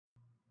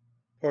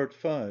Part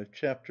V,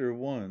 Chapter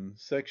I,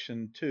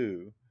 Section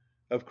 2,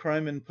 of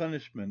Crime and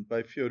Punishment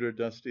by Fyodor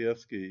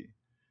Dostoyevsky,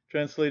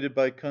 translated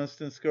by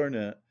Constance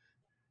Garnett,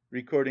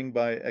 recording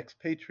by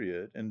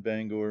Expatriate in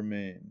Bangor,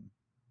 Maine.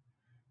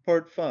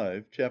 Part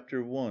V,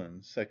 Chapter I,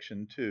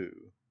 Section 2.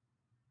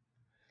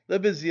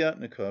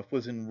 Lebeziatnikov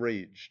was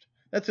enraged.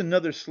 "That's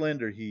another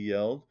slander," he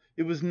yelled.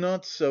 "It was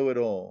not so at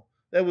all.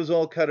 That was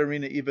all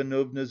Katerina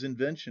Ivanovna's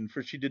invention,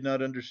 for she did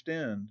not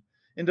understand.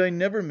 And I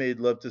never made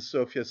love to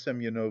Sofya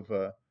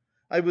Semyonovna.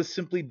 I was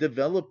simply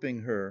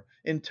developing her,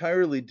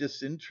 entirely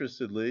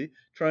disinterestedly,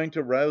 trying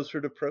to rouse her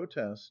to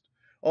protest.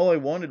 All I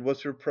wanted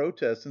was her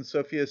protest, and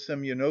Sofya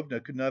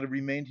Semyonovna could not have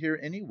remained here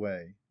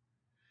anyway."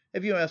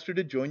 "Have you asked her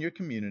to join your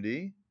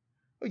community?"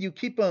 "Oh, you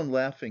keep on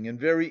laughing, and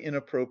very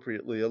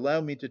inappropriately,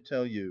 allow me to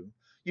tell you.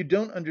 You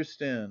don't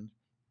understand.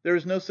 There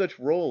is no such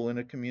rôle in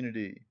a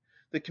community.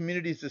 The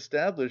community's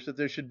established that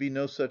there should be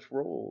no such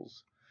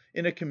rôles.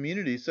 In a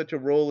community such a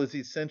rôle is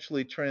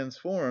essentially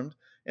transformed,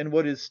 and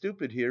what is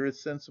stupid here is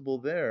sensible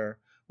there.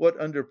 What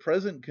under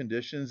present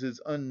conditions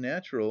is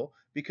unnatural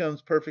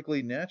becomes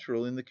perfectly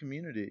natural in the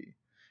community.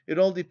 It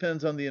all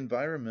depends on the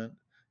environment.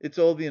 It's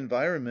all the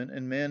environment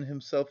and man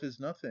himself is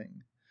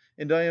nothing.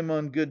 And I am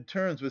on good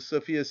terms with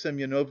Sofya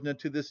Semyonovna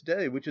to this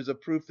day, which is a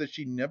proof that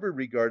she never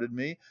regarded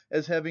me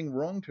as having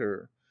wronged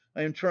her.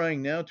 I am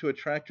trying now to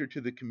attract her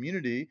to the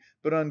community,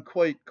 but on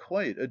quite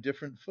a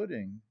different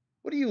footing.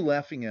 What are you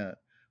laughing at?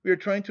 We are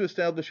trying to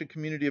establish a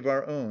community of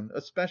our own,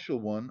 a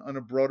special one, on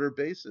a broader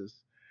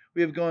basis.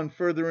 We have gone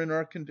further in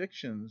our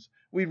convictions.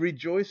 We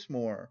rejoice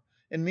more.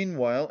 And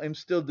meanwhile I'm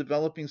still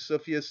developing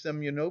Sofya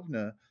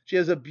Semyonovna. She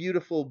has a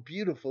beautiful,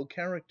 beautiful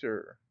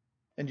character."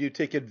 "And you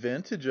take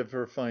advantage of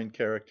her fine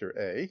character,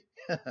 eh?"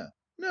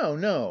 "No,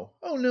 no.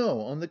 Oh,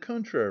 no, on the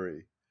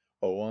contrary."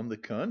 "Oh, on the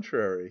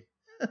contrary.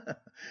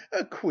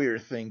 A queer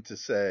thing to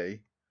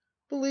say."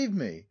 "Believe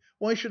me,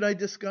 why should I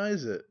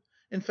disguise it?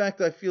 In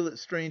fact, I feel it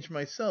strange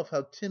myself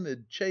how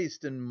timid,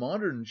 chaste and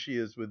modern she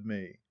is with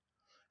me."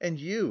 "And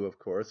you, of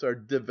course, are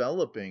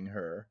developing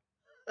her."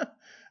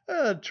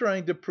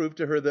 "Trying to prove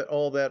to her that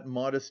all that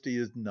modesty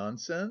is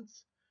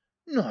nonsense?"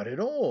 "Not at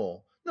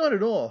all, not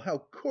at all! How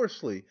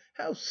coarsely,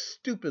 how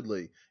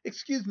stupidly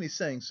excuse me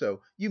saying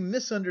so you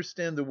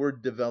misunderstand the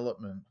word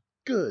development.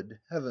 Good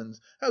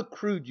heavens, how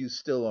crude you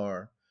still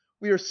are!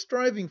 We are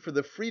striving for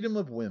the freedom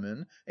of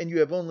women and you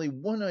have only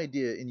one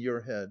idea in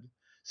your head.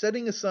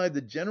 Setting aside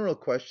the general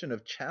question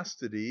of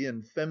chastity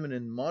and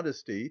feminine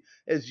modesty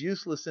as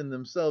useless in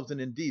themselves and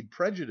indeed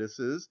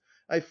prejudices,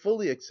 I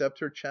fully accept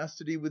her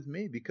chastity with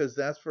me, because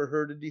that's for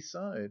her to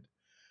decide.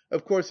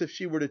 Of course, if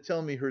she were to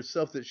tell me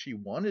herself that she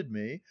wanted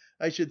me,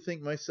 I should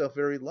think myself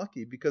very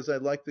lucky, because I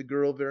like the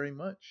girl very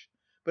much.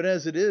 But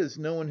as it is,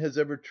 no one has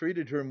ever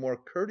treated her more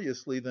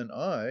courteously than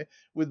I,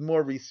 with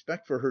more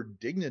respect for her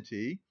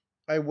dignity.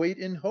 I wait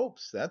in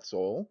hopes, that's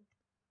all."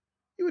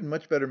 "You had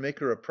much better make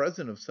her a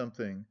present of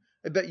something.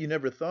 I bet you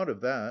never thought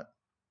of that."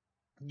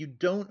 "You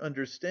don't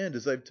understand,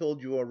 as I've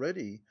told you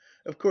already.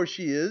 Of course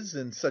she is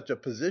in such a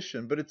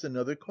position, but it's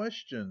another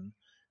question.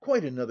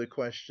 Quite another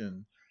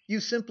question. You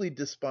simply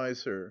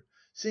despise her.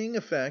 Seeing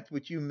a fact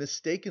which you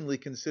mistakenly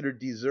consider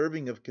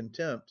deserving of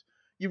contempt,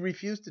 you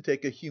refuse to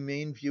take a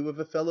humane view of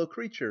a fellow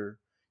creature.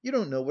 You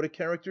don't know what a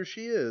character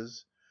she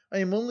is. I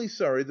am only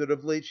sorry that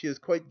of late she has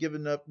quite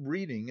given up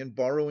reading and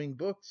borrowing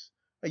books.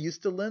 I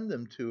used to lend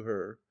them to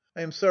her.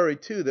 I am sorry,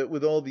 too, that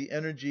with all the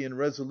energy and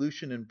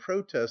resolution in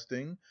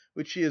protesting,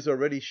 which she has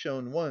already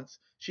shown once,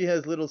 she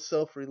has little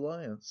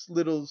self‐reliance,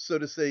 little, so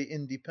to say,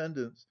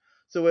 independence,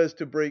 so as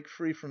to break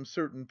free from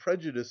certain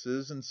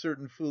prejudices and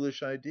certain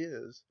foolish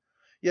ideas.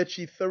 Yet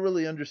she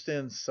thoroughly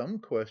understands some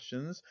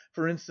questions,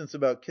 for instance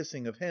about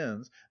kissing of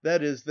hands,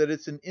 that is, that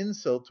it's an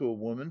insult to a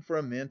woman for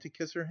a man to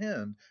kiss her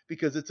hand,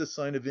 because it's a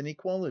sign of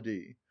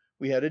inequality.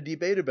 We had a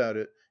debate about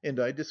it, and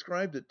I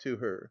described it to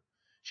her.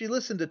 She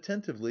listened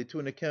attentively to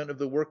an account of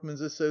the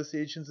workmen's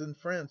associations in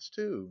France,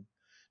 too.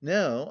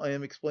 Now I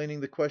am explaining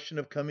the question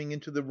of coming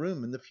into the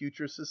room in the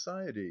future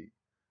society."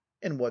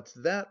 "And what's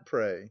that,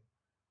 pray?"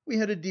 "We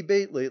had a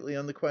debate lately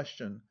on the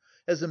question: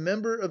 has a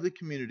member of the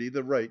community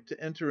the right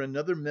to enter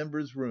another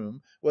member's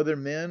room, whether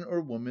man or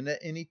woman, at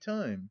any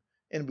time?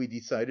 And we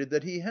decided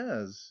that he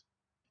has."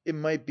 "It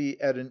might be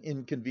at an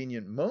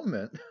inconvenient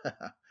moment, he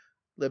he!"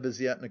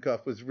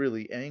 Lebeziatnikov was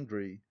really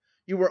angry.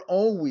 "You are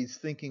always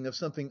thinking of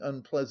something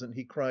unpleasant,"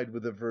 he cried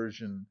with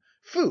aversion.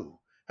 "Foo!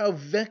 How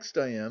vexed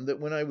I am that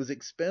when I was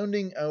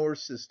expounding our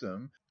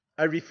system,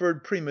 I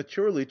referred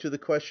prematurely to the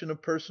question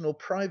of personal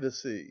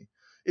privacy.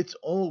 It's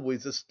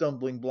always a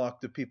stumbling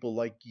block to people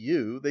like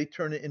you, they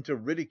turn it into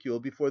ridicule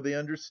before they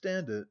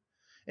understand it.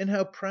 And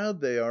how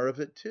proud they are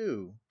of it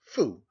too!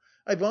 Foo!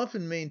 I've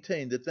often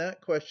maintained that that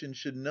question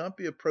should not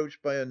be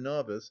approached by a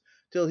novice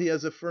till he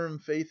has a firm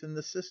faith in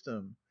the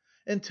system.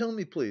 And tell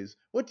me, please,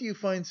 what do you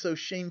find so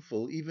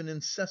shameful even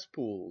in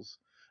cesspools?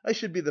 I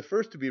should be the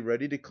first to be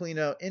ready to clean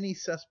out any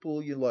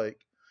cesspool you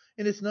like.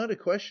 And it's not a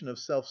question of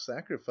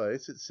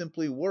self‐sacrifice, it's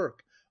simply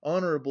work,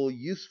 honourable,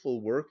 useful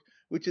work,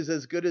 which is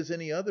as good as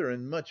any other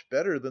and much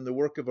better than the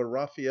work of a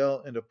Raphael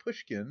and a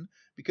Pushkin,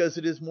 because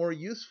it is more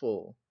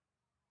useful."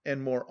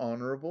 "And more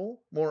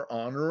honourable? More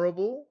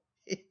honourable?"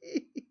 "He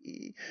he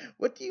he!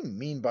 What do you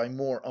mean by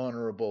more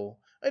honourable?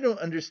 I don't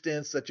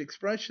understand such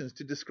expressions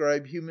to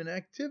describe human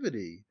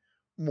activity.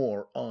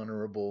 More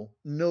honourable,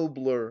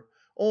 nobler,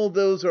 all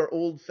those are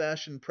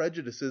old‐fashioned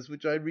prejudices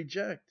which I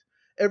reject.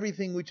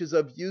 Everything which is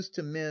of use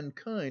to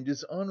mankind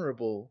is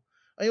honourable.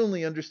 I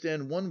only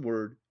understand one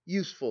word: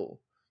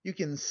 useful. You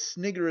can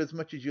snigger as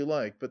much as you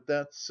like, but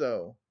that's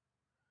so."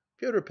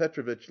 Pyotr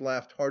Petrovitch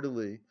laughed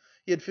heartily.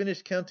 He had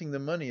finished counting the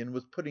money and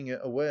was putting it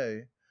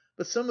away.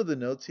 But some of the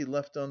notes he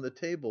left on the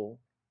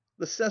table.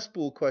 The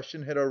cesspool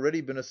question had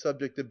already been a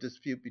subject of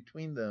dispute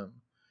between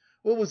them.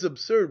 What was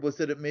absurd was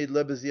that it made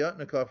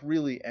Lebeziatnikov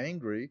really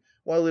angry,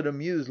 while it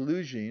amused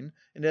Luzhin,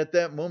 and at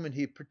that moment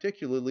he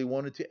particularly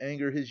wanted to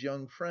anger his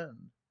young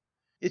friend.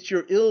 "It's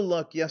your ill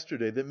luck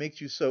yesterday that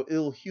makes you so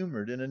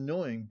ill‐humoured and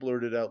annoying,"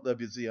 blurted out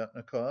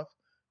Lebeziatnikov,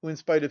 who in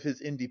spite of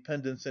his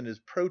independence and his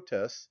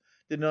protests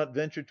did not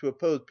venture to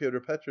oppose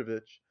Pyotr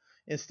Petrovitch,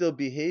 and still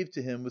behaved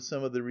to him with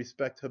some of the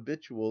respect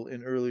habitual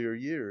in earlier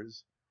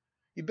years.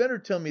 "You'd better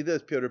tell me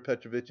this," Pyotr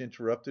Petrovitch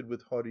interrupted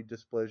with haughty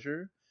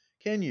displeasure.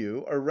 "Can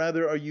you, or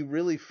rather are you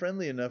really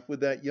friendly enough with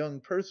that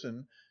young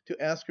person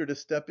to ask her to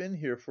step in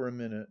here for a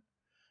minute?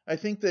 I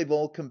think they've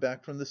all come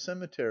back from the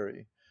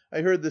cemetery.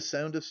 I heard the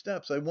sound of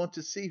steps. I want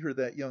to see her,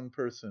 that young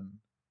person."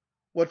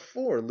 "What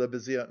for?"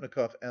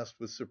 Lebeziatnikov asked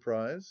with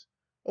surprise.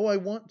 "Oh, I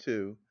want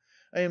to.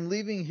 I am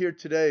leaving here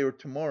to day or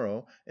to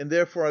morrow and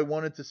therefore I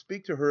wanted to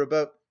speak to her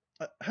about...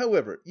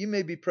 However, you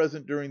may be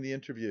present during the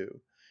interview.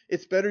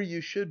 It's better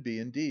you should be,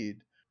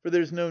 indeed, for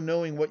there's no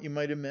knowing what you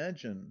might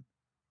imagine."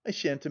 "I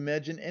shan't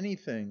imagine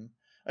anything.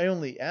 I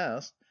only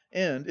asked,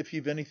 and, if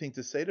you've anything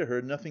to say to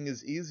her, nothing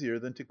is easier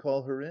than to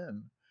call her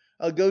in.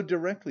 I'll go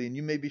directly and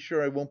you may be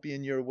sure I won't be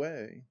in your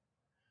way."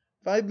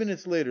 5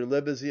 minutes later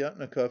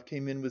Lebeziatnikov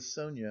came in with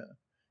Sonia.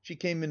 She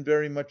came in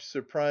very much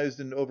surprised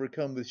and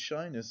overcome with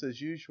shyness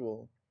as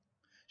usual.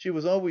 She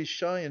was always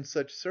shy in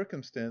such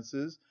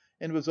circumstances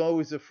and was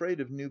always afraid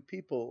of new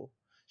people.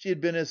 She had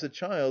been as a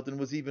child and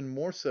was even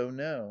more so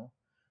now.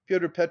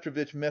 Pyotr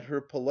Petrovitch met her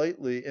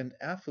politely and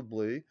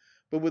affably,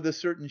 but with a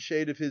certain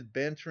shade of his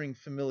bantering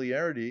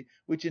familiarity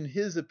which in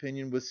his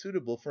opinion was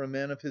suitable for a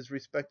man of his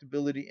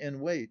respectability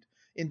and weight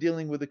in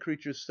dealing with a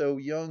creature so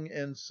young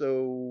and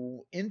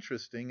so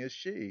interesting as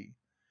she.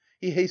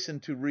 He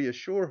hastened to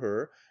reassure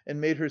her and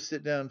made her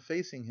sit down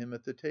facing him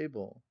at the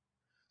table.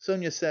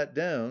 Sonia sat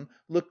down,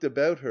 looked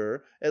about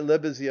her, at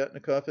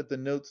Lebeziatnikov, at the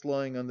notes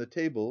lying on the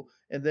table,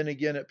 and then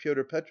again at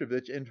Pyotr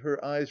Petrovitch, and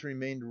her eyes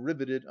remained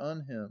riveted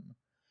on him.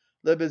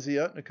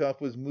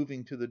 Lebeziatnikov was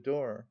moving to the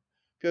door.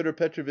 Pyotr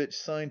Petrovitch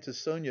signed to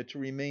Sonia to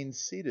remain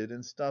seated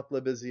and stopped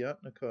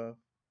Lebeziatnikov.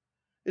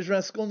 "Is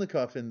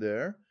Raskolnikov in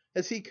there?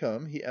 Has he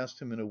come?" he asked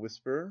him in a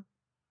whisper.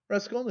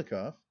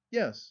 "Raskolnikov?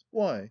 Yes.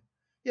 Why?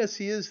 Yes,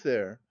 he is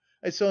there.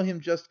 I saw him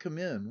just come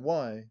in.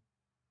 Why?"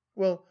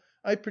 "Well,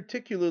 I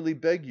particularly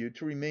beg you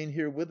to remain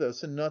here with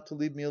us and not to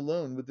leave me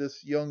alone with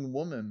this... young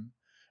woman.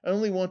 I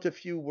only want a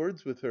few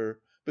words with her,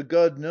 but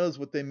God knows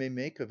what they may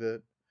make of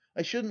it.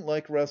 I shouldn't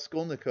like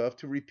Raskolnikov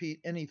to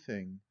repeat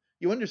anything.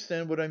 You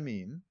understand what I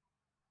mean?"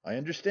 "I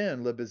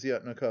understand."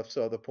 Lebeziatnikov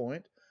saw the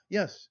point.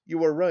 "Yes,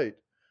 you are right.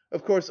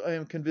 Of course I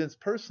am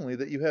convinced personally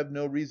that you have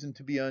no reason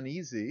to be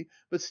uneasy,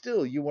 but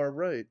still you are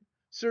right.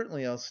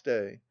 Certainly I'll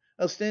stay.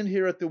 I'll stand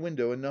here at the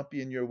window and not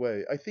be in your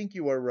way. I think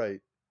you are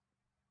right."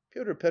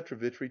 Pyotr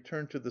Petrovitch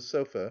returned to the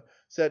sofa,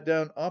 sat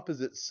down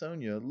opposite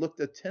Sonia, looked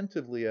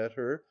attentively at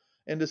her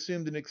and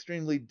assumed an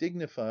extremely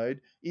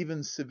dignified,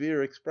 even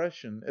severe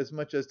expression, as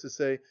much as to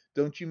say,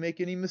 "Don't you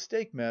make any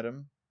mistake,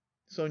 madam."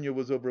 Sonia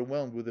was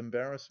overwhelmed with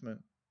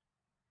embarrassment.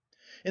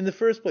 "In the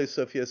first place,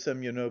 Sofya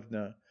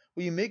Semyonovna,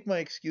 will you make my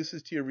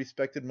excuses to your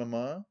respected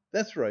mamma?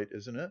 That's right,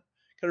 isn't it?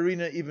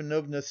 Katerina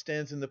Ivanovna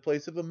stands in the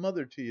place of a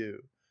mother to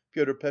you,"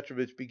 Pyotr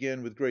Petrovitch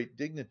began with great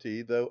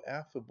dignity, though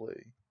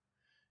affably.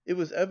 It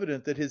was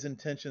evident that his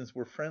intentions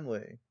were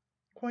friendly.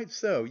 "Quite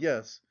so,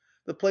 yes.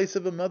 The place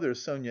of a mother,"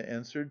 Sonia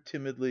answered,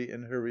 timidly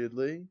and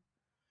hurriedly.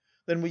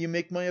 "Then will you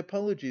make my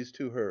apologies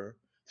to her?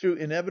 Through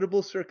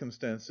inevitable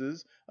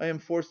circumstances I am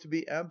forced to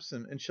be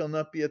absent and shall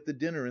not be at the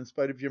dinner in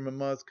spite of your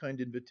mamma's kind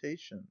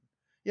invitation."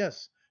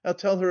 "Yes, I'll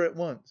tell her at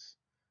once."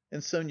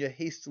 And Sonia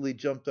hastily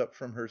jumped up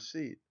from her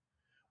seat.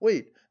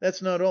 "Wait,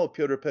 that's not all,"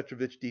 Pyotr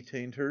Petrovitch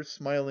detained her,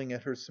 smiling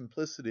at her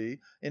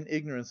simplicity and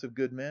ignorance of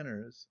good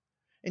manners.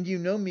 "And you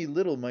know me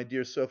little, my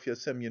dear Sofya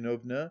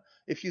Semyonovna,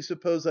 if you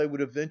suppose I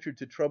would have ventured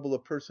to trouble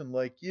a person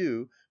like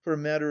you for a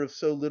matter of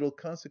so little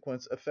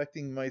consequence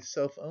affecting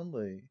myself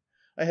only.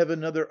 I have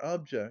another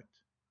object."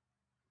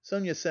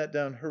 Sonia sat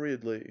down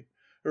hurriedly.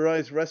 Her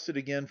eyes rested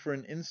again for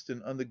an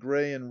instant on the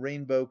grey and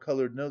rainbow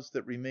coloured notes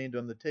that remained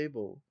on the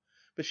table.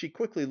 But she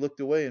quickly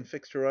looked away and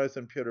fixed her eyes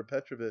on Pyotr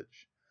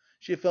Petrovitch.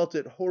 She felt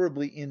it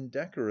horribly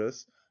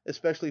indecorous,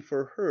 especially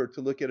for her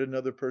to look at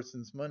another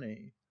person's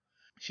money.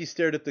 She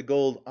stared at the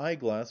gold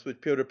eyeglass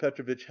which Pyotr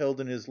Petrovitch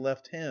held in his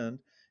left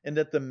hand and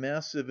at the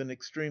massive and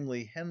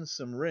extremely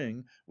handsome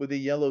ring with a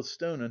yellow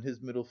stone on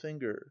his middle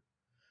finger.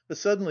 But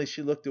suddenly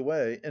she looked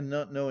away and,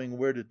 not knowing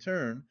where to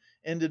turn,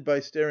 ended by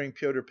staring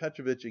Pyotr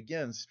Petrovitch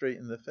again straight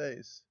in the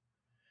face.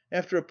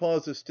 After a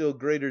pause of still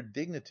greater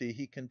dignity,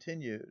 he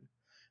continued: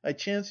 "I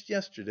chanced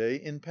yesterday,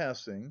 in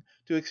passing,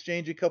 to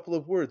exchange a couple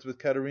of words with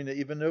Katerina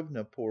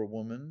Ivanovna, poor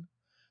woman.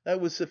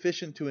 That was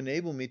sufficient to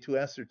enable me to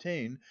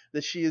ascertain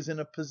that she is in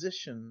a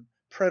position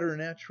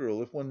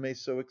preternatural, if one may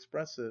so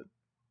express it."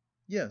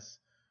 "Yes,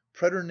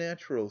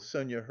 preternatural,"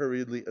 Sonia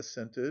hurriedly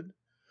assented.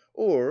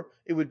 "Or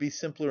it would be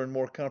simpler and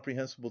more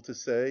comprehensible to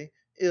say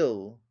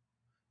ill."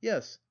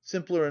 "Yes,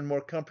 simpler and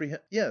more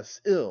yes,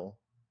 ill."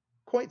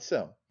 "Quite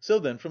so. So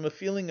then, from a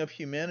feeling of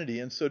humanity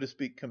and, so to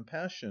speak,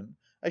 compassion,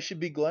 I should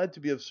be glad to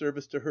be of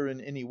service to her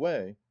in any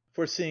way,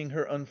 foreseeing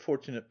her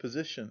unfortunate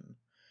position.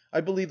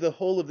 I believe the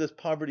whole of this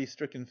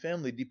poverty-stricken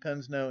family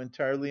depends now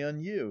entirely on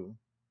you."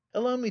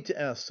 "Allow me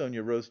to ask,"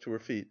 Sonia rose to her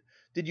feet,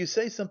 "did you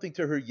say something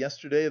to her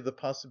yesterday of the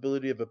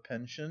possibility of a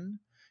pension?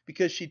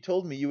 Because she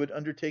told me you had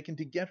undertaken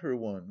to get her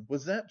one.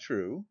 Was that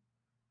true?"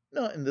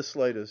 "Not in the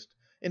slightest.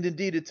 And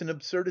indeed it's an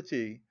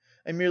absurdity.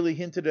 I merely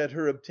hinted at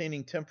her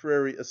obtaining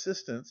temporary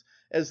assistance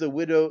as the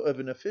widow of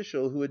an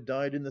official who had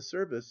died in the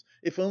service,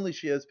 if only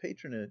she has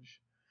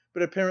patronage.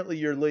 But apparently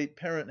your late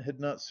parent had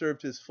not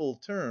served his full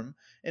term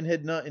and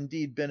had not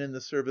indeed been in the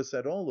service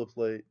at all of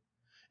late.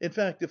 In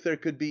fact, if there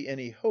could be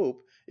any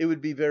hope, it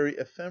would be very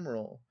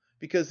ephemeral,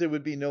 because there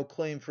would be no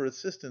claim for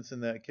assistance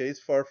in that case,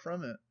 far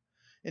from it.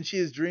 And she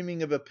is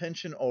dreaming of a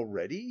pension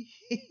already,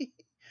 he he!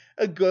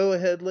 A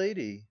go-ahead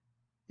lady!"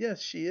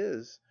 "Yes, she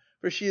is.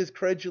 For she is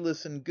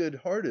credulous and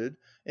good‐hearted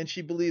and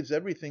she believes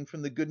everything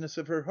from the goodness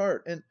of her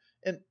heart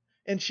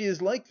and she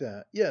is like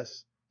that,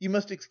 yes. You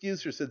must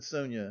excuse her," said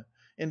Sonia,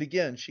 and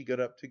again she got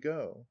up to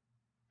go.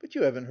 "But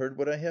you haven't heard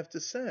what I have to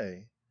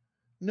say."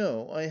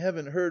 "No, I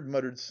haven't heard,"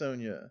 muttered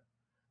Sonia.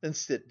 "Then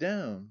sit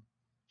down."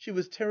 She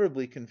was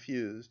terribly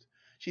confused.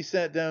 She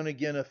sat down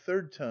again a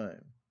third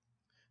time.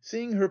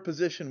 "Seeing her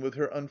position with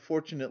her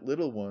unfortunate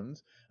little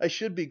ones, I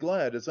should be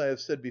glad, as I have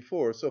said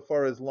before, so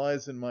far as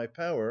lies in my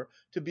power,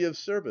 to be of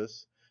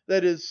service,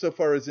 that is, so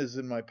far as is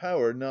in my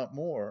power, not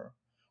more.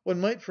 One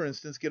might, for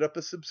instance, get up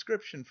a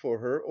subscription for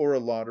her, or a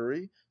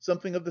lottery,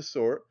 something of the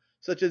sort,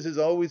 such as is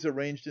always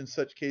arranged in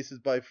such cases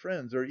by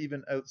friends or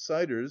even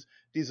outsiders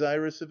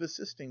desirous of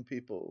assisting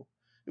people.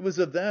 It was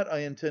of that I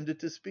intended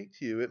to speak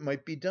to you. It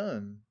might be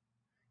done."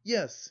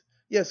 "Yes,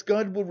 yes,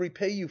 God will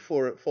repay you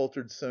for it,"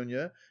 faltered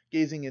Sonia,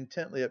 gazing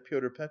intently at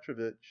Pyotr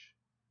Petrovitch.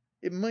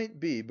 "It might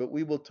be, but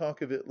we will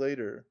talk of it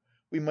later.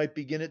 We might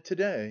begin it to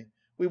day.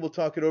 We will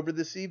talk it over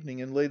this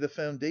evening and lay the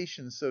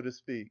foundations, so to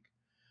speak.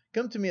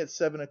 Come to me at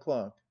 7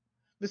 o'clock.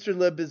 Mr.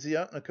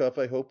 Lebeziatnikov,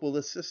 I hope, will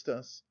assist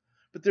us.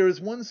 But there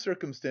is one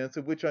circumstance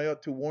of which I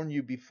ought to warn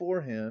you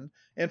beforehand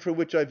and for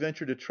which I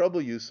venture to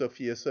trouble you,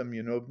 Sofya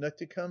Semyonovna,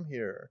 to come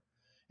here.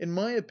 In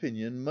my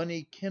opinion,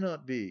 money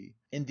cannot be,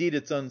 indeed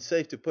it's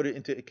unsafe to put it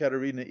into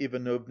Katerina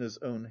Ivanovna's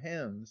own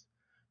hands.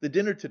 The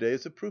dinner to‐day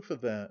is a proof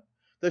of that.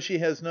 Though she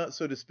has not,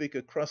 so to speak,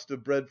 a crust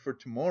of bread for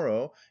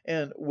to‐morrow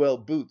and, well,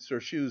 boots or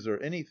shoes or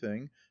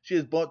anything, she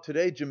has bought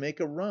to‐day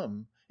Jamaica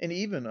rum, and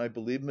even, I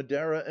believe,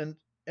 Madeira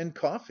and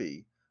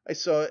coffee. I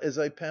saw it as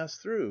I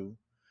passed through.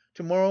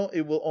 To‐morrow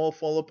it will all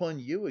fall upon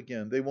you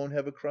again, they won't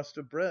have a crust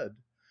of bread.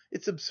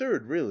 It's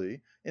absurd,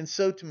 really, and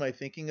so, to my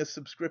thinking, a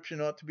subscription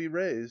ought to be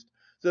raised,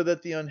 so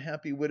that the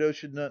unhappy widow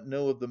should not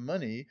know of the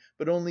money,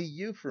 but only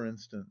you, for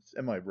instance.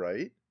 Am I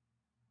right?"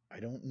 "I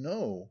don't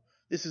know.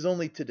 This is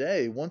only to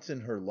day, once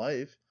in her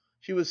life.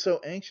 She was so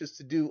anxious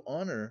to do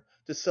honour,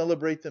 to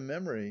celebrate the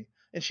memory,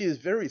 and she is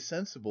very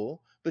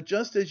sensible, but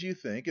just as you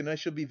think, and I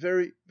shall be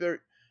very, very...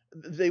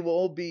 they will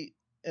all be...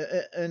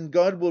 and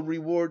God will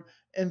reward...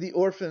 and the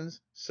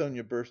orphans..."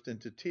 Sonia burst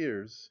into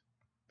tears.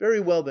 "Very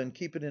well then,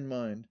 keep it in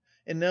mind.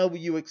 And now will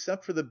you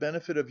accept for the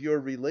benefit of your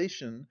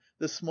relation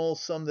the small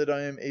sum that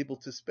I am able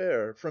to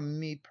spare... from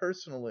me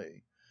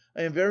personally.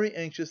 I am very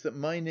anxious that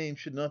my name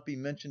should not be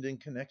mentioned in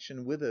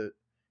connection with it.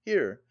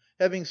 Here,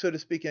 having so to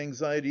speak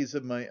anxieties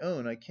of my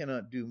own, I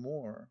cannot do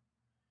more."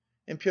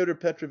 And Pyotr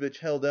Petrovitch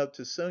held out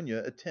to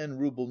Sonia a 10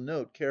 rouble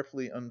note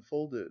carefully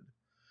unfolded.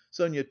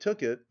 Sonia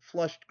took it,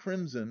 flushed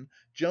crimson,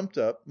 jumped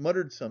up,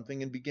 muttered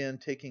something and began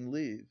taking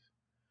leave.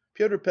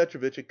 Pyotr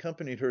Petrovitch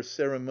accompanied her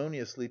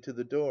ceremoniously to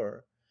the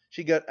door.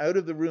 She got out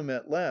of the room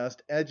at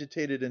last,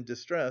 agitated and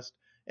distressed,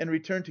 and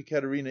returned to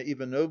Katerina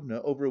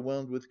Ivanovna,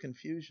 overwhelmed with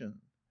confusion.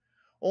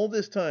 All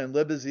this time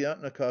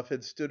Lebeziatnikov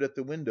had stood at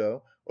the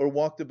window or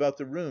walked about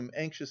the room,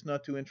 anxious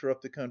not to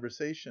interrupt the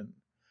conversation.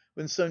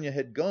 When Sonia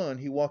had gone,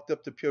 he walked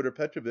up to Pyotr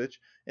Petrovitch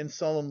and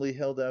solemnly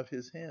held out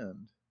his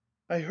hand.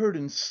 "I heard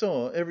and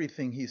saw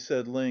everything," he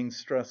said, laying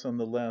stress on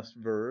the last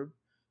verb.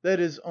 "That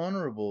is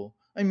honourable,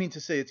 I mean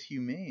to say it's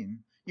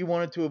humane. You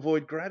wanted to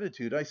avoid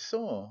gratitude, I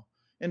saw.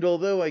 And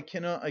although I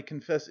cannot, I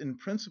confess, in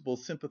principle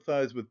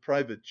sympathise with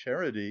private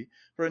charity,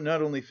 for it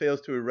not only fails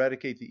to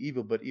eradicate the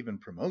evil but even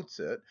promotes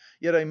it,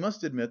 yet I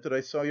must admit that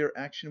I saw your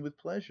action with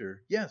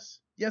pleasure. Yes,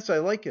 yes, I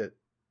like it."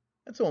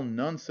 "That's all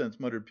nonsense,"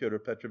 muttered Pyotr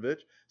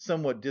Petrovitch,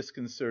 somewhat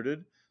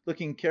disconcerted.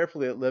 looking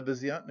carefully at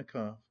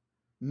Lebeziatnikov.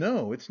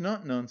 "No, it's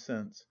not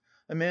nonsense.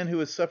 A man who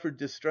has suffered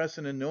distress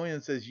and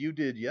annoyance as you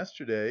did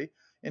yesterday,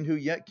 and who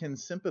yet can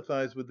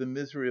sympathize with the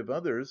misery of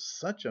others,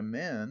 such a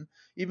man,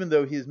 even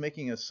though he is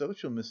making a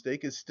social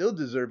mistake, is still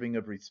deserving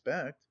of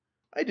respect.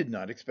 I did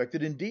not expect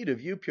it indeed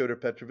of you, Pyotr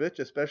Petrovitch,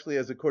 especially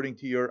as according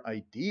to your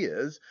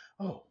ideas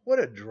oh, what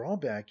a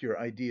drawback your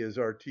ideas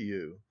are to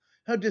you!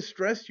 How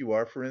distressed you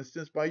are, for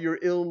instance, by your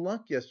ill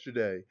luck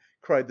yesterday!"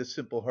 cried the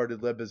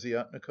simple‐hearted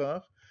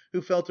Lebeziatnikov,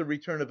 who felt a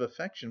return of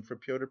affection for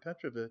Pyotr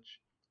Petrovitch.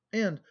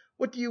 "And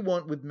what do you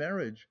want with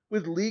marriage,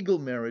 with legal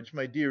marriage,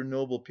 my dear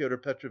noble Pyotr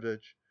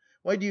Petrovitch?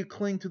 Why do you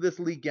cling to this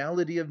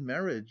legality of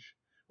marriage?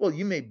 Well,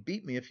 you may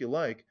beat me if you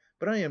like,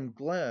 but I am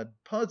glad,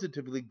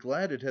 positively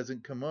glad it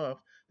hasn't come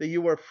off, that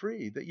you are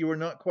free, that you are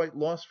not quite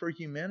lost for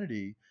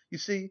humanity. You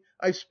see,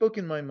 I've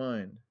spoken my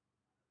mind."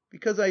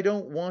 "Because I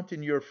don't want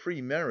in your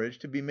free marriage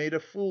to be made a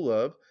fool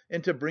of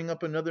and to bring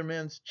up another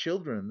man's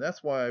children,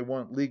 that's why I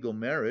want legal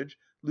marriage,"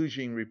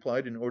 Luzhin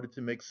replied in order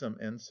to make some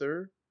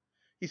answer.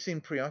 He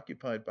seemed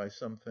preoccupied by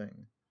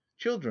something.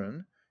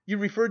 "Children? You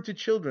referred to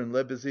children?"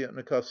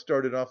 Lebeziatnikov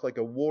started off like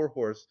a war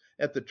horse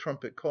at the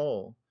trumpet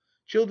call.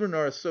 "Children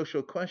are a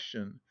social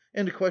question,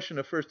 and a question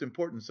of first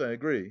importance, I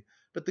agree,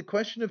 but the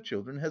question of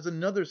children has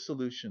another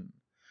solution.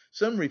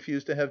 Some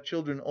refuse to have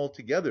children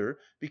altogether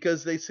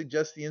because they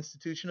suggest the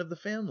institution of the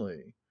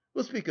family.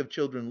 We'll speak of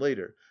children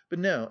later, but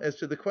now as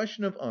to the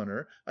question of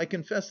honour, I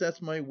confess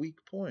that's my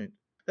weak point.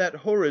 That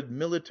horrid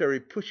military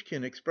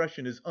Pushkin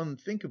expression is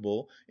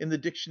unthinkable in the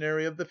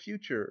dictionary of the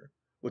future.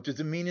 What does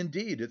it mean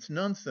indeed? It's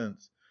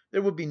nonsense.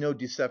 There will be no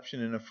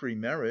deception in a free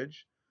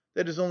marriage.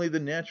 That is only the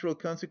natural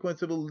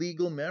consequence of a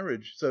legal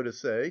marriage, so to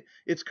say,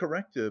 its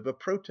corrective, a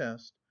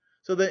protest.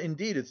 So that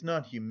indeed it's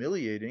not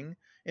humiliating,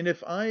 and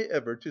if I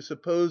ever, to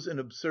suppose an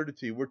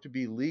absurdity, were to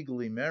be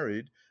legally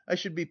married, I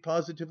should be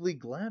positively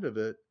glad of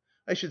it.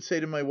 I should say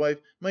to my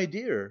wife, 'My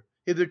dear,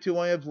 hitherto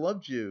I have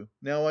loved you,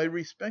 now I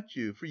respect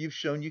you, for you've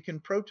shown you can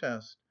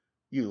protest.'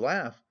 You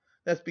laugh.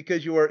 That's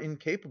because you are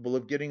incapable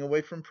of getting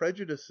away from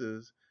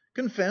prejudices.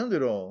 Confound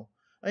it all!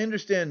 I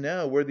understand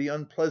now where the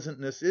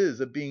unpleasantness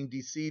is of being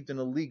deceived in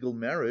a legal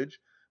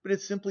marriage, but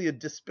it's simply a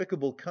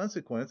despicable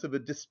consequence of a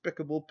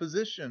despicable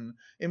position,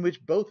 in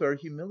which both are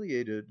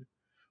humiliated.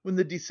 When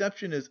the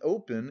deception is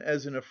open,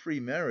 as in a free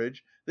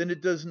marriage, then it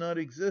does not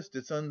exist,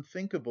 it's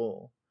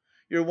unthinkable.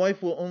 Your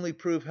wife will only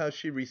prove how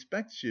she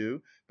respects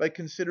you by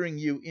considering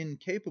you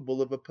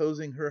incapable of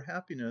opposing her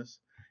happiness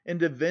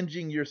and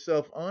avenging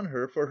yourself on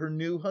her for her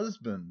new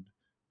husband.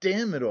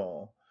 Damn it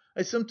all!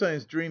 I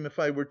sometimes dream if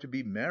I were to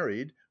be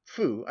married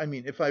foo, I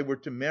mean if I were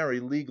to marry,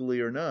 legally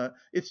or not,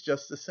 it's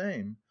just the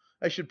same.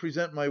 I should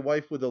present my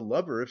wife with a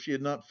lover if she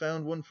had not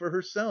found one for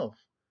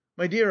herself.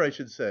 'My dear,' I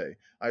should say,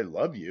 'I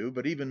love you,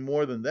 but even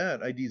more than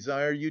that, I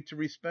desire you to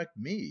respect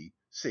me.'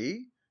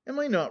 See? Am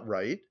I not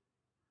right?"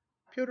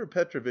 Pyotr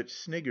Petrovitch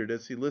sniggered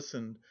as he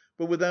listened,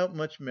 but without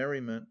much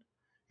merriment.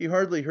 He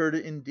hardly heard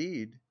it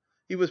indeed.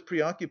 He was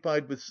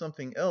preoccupied with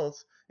something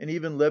else, and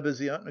even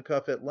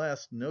Lebeziatnikov at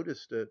last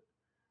noticed it.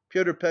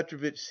 Pyotr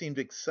Petrovitch seemed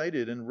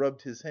excited and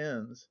rubbed his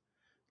hands.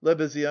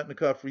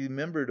 Lebeziatnikov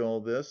remembered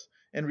all this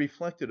and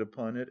reflected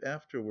upon it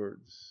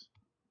afterwards.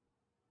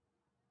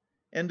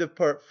 End of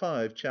Part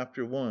 5,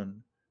 Chapter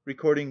 1.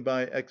 Recording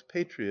by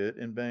Expatriate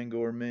in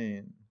Bangor,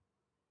 Maine.